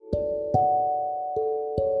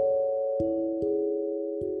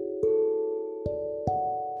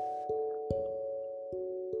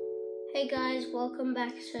Hey guys, welcome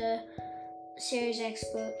back to Series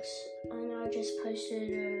Xbox. I know I just posted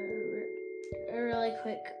a really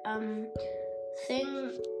quick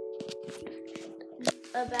thing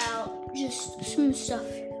about just some stuff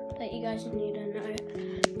that you guys need to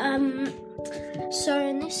know. So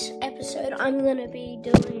in this episode I'm gonna be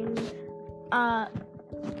doing I'm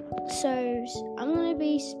gonna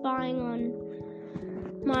be spying on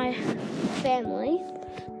my family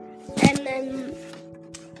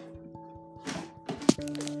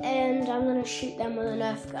and I'm gonna shoot them with a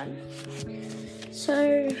Nerf gun.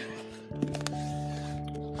 So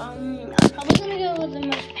I'm probably gonna go with the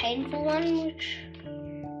most painful one, which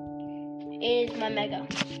is my Mega.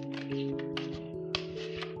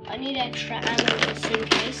 I need extra ammo just in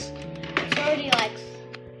case. It's already like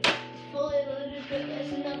fully loaded, but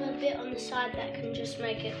there's another bit on the side that can just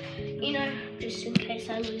make it, just in case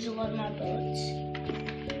I lose a lot of my bullets.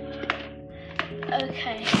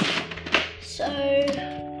 Okay, so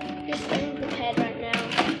just getting prepared right now.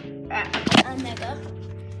 Right, I've got my Mega.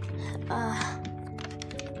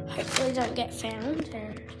 Hopefully don't get found,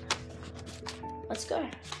 and let's go.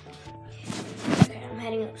 Okay, I'm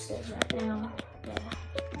heading upstairs right now. Yeah,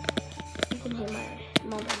 you can hear my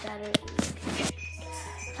mom and dad in the kitchen.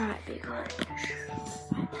 Alright, be quiet.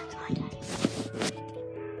 Right, that's my dad.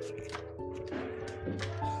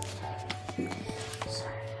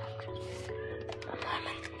 Sorry, I'm just a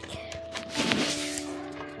moment.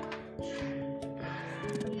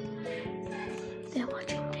 They're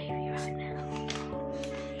watching TV right now.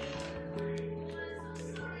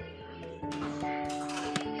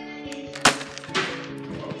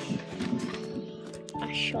 I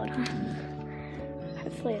shot her.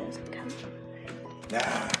 Hopefully it doesn't come.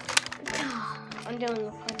 I'm doing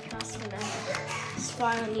a podcast and then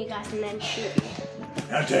spy on you guys and then shoot you.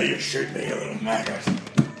 How dare you shoot me, you little maggot?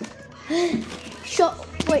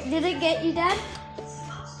 Wait, did it get you, Dad?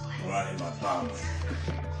 Right in my bum.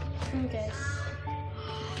 Okay.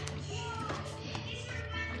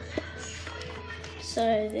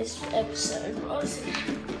 So this episode was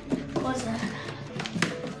a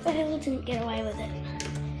fail, didn't get away with it.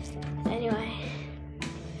 Anyway,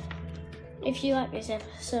 if you like this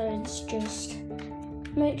episode, just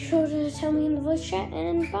make sure to tell me in the voice chat,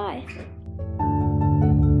 and bye.